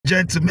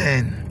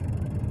gentlemen,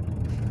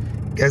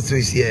 guess who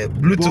is here?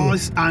 Bluetooth.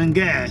 Boys and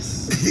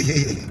girls,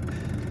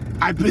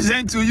 I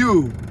present to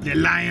you the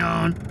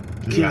Lion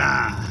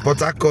Killer. Port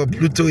Harcourt,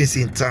 Bluetooth is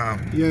in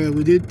town. Yeah,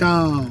 we did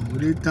town.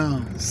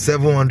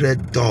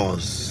 $700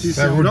 doors.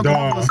 7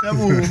 doors.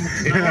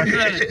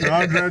 100.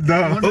 100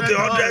 dollars. Okay,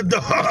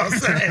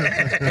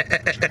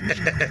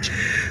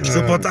 $100.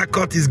 So Port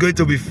Harcourt is going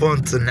to be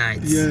fun tonight.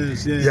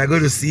 Yes. You are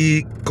going to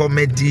see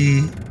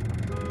comedy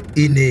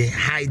in a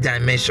high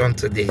dimension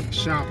today.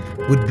 Sharp.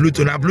 With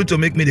Bluetooth. Now Bluetooth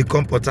make me the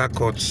come Port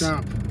Harcourt.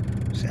 Sharp.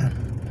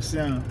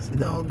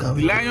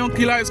 The Lion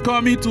Killer is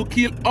coming to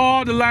kill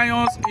all the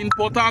lions in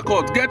Port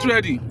Harcourt. Get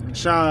ready.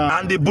 Sharp.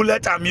 And the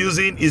bullet I'm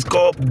using is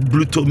called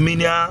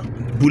Blutomania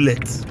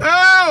bullet.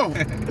 Oh!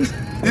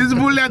 This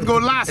bullet go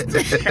last.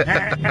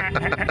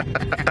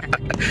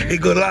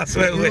 It go last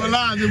well.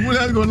 The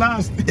bullet go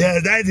last. Yeah,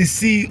 that is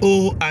the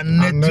CEO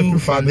and Netu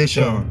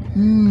Foundation.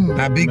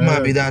 A big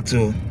man be that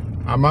too.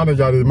 I manage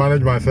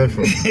myself.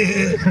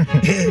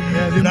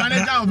 The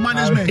manager of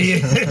management.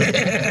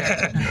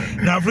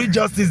 Now free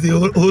justice the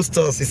host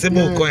us. He said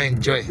more can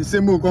enjoy. He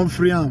said more come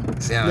free him.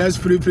 Yeah. Let's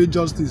free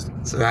justice.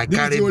 So I This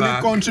carry is the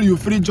back. only country you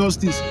free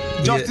justice.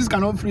 Justice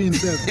cannot free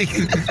himself.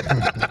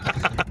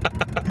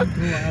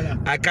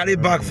 I carry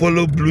back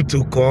follow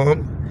Bluetooth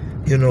come.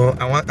 You know,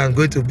 I'm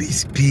going to be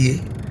his PA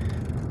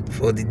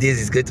for the days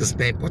he's going to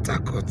spend in Port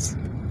Harcourt.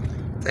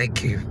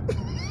 Thank you.